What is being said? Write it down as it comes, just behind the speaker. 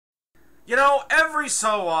You know, every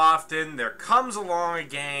so often there comes along a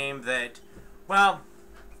game that, well,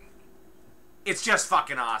 it's just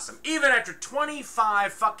fucking awesome. Even after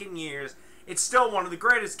 25 fucking years, it's still one of the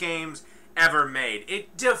greatest games ever made.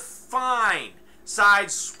 It defined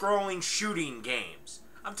side-scrolling shooting games.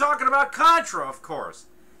 I'm talking about Contra, of course.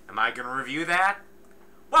 Am I going to review that?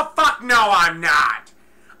 Well, fuck no, I'm not.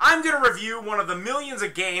 I'm going to review one of the millions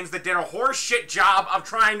of games that did a horseshit job of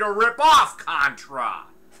trying to rip off Contra.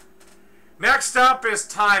 Next up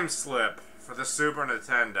is Timeslip for the Super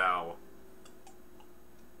Nintendo.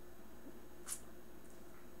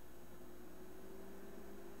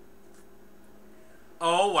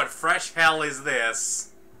 Oh, what fresh hell is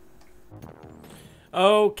this?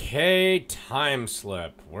 Okay,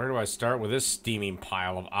 Timeslip. Where do I start with this steaming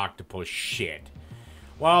pile of octopus shit?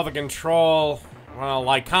 Well, the control... Well,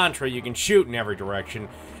 like Contra, you can shoot in every direction,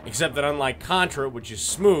 except that unlike Contra, which is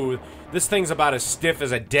smooth, this thing's about as stiff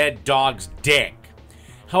as a dead dog's dick.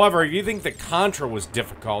 However, if you think that Contra was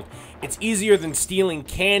difficult, it's easier than stealing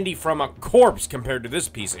candy from a corpse compared to this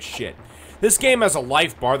piece of shit. This game has a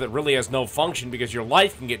life bar that really has no function because your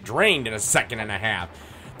life can get drained in a second and a half.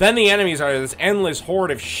 Then the enemies are this endless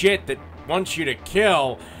horde of shit that wants you to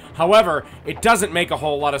kill. However, it doesn't make a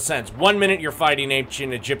whole lot of sense. 1 minute you're fighting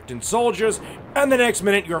ancient Egyptian soldiers, and the next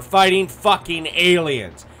minute you're fighting fucking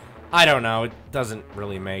aliens. I don't know, it doesn't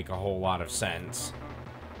really make a whole lot of sense.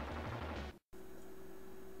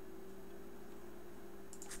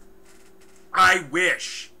 I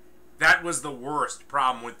wish that was the worst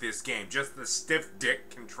problem with this game, just the stiff dick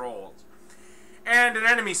controls. And an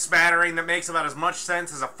enemy smattering that makes about as much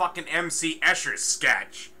sense as a fucking MC Escher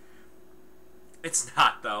sketch. It's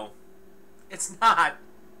not, though. It's not.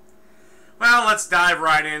 Well, let's dive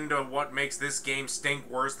right into what makes this game stink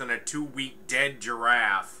worse than a 2-week dead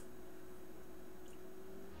giraffe.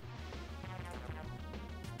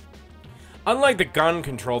 Unlike the gun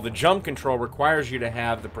control, the jump control requires you to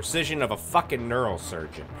have the precision of a fucking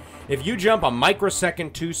neurosurgeon. If you jump a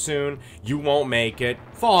microsecond too soon, you won't make it,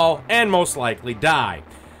 fall, and most likely die.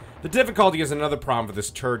 The difficulty is another problem with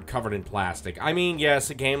this turd covered in plastic. I mean,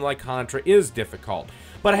 yes, a game like Contra is difficult,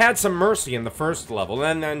 but it had some mercy in the first level,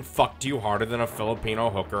 and then fucked you harder than a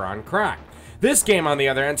Filipino hooker on crack. This game, on the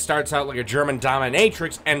other hand, starts out like a German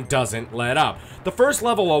dominatrix and doesn't let up. The first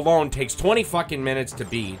level alone takes 20 fucking minutes to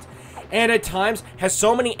beat, and at times has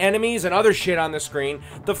so many enemies and other shit on the screen,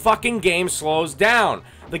 the fucking game slows down.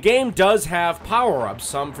 The game does have power-ups,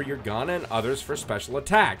 some for your gun and others for special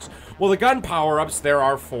attacks. Well, the gun power-ups, there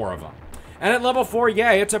are 4 of them. And at level 4,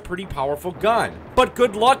 yeah, it's a pretty powerful gun. But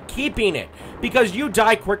good luck keeping it, because you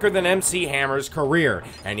die quicker than MC Hammer's career.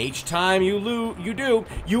 And each time you do,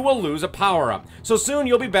 you will lose a power-up. So soon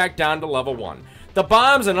you'll be back down to level 1. The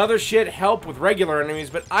bombs and other shit help with regular enemies,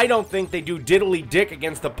 but I don't think they do diddly dick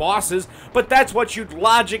against the bosses, but that's what you'd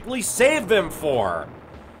logically save them for.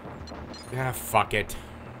 Ah, fuck it.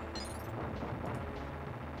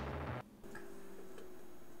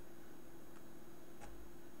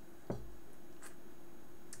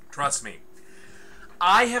 Trust me,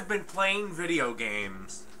 I have been playing video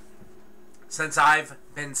games since I've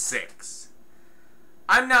been 6.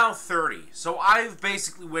 I'm now 30, so I've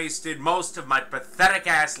basically wasted most of my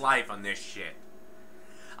pathetic-ass life on this shit.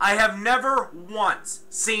 I have never once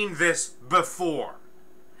seen this before.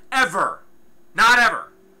 Ever. Not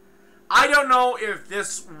ever. I don't know if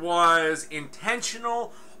this was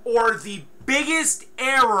intentional or the biggest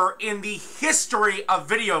error in the history of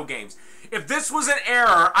video games. If this was an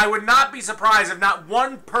error, I would not be surprised if not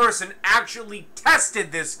one person actually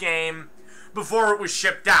tested this game before it was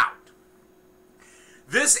shipped out.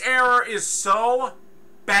 This error is so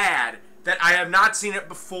bad that I have not seen it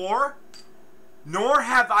before, nor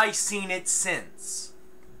have I seen it since.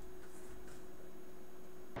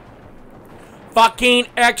 Fucking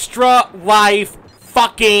extra life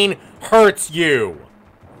fucking hurts you.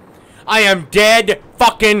 I am dead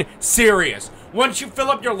fucking serious. Once you fill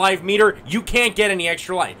up your life meter, you can't get any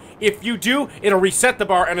extra life. If you do, it'll reset the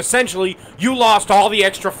bar, and essentially, you lost all the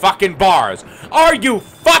extra fucking bars. Are you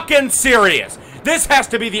fucking serious? This has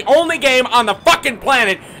to be the only game on the fucking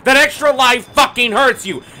planet that extra life fucking hurts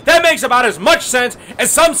you. That makes about as much sense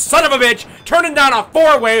as some son of a bitch turning down a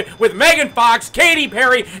 4-way with Megan Fox, Katy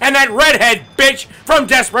Perry, and that redhead bitch from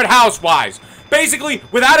Desperate Housewives. Basically,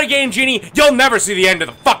 without a game genie, you'll never see the end of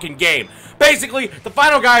the fucking game. Basically, the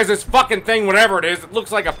final guy is this fucking thing, whatever it is, that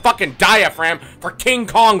looks like a fucking diaphragm for King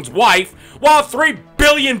Kong's wife, while 3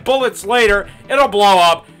 billion bullets later, it'll blow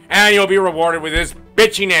up, and you'll be rewarded with this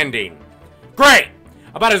bitching ending. Great!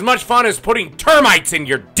 About as much fun as putting termites in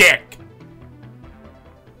your dick!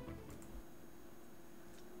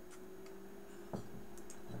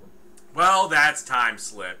 Well, that's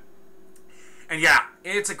Timeslip. And yeah,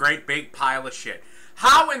 it's a great big pile of shit.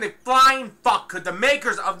 How in the flying fuck could the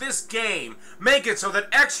makers of this game make it so that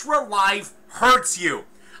extra life hurts you?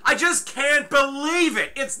 I just can't believe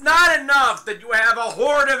it. It's not enough that you have a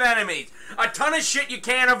horde of enemies, a ton of shit you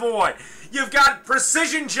can't avoid. You've got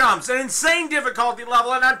precision jumps, an insane difficulty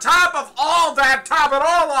level, and on top of all that, top it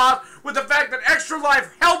all off with the fact that extra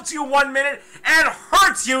life helps you 1 minute and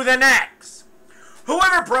hurts you the next.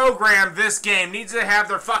 Whoever programmed this game needs to have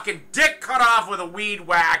their fucking dick cut off with a weed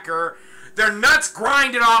whacker, their nuts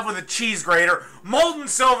grinded off with a cheese grater, molten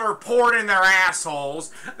silver poured in their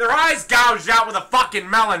assholes, their eyes gouged out with a fucking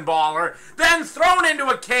melon baller, then thrown into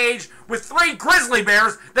a cage with 3 grizzly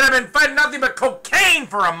bears that have been fed nothing but cocaine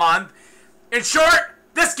for a month. In short,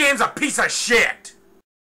 this game's a piece of shit.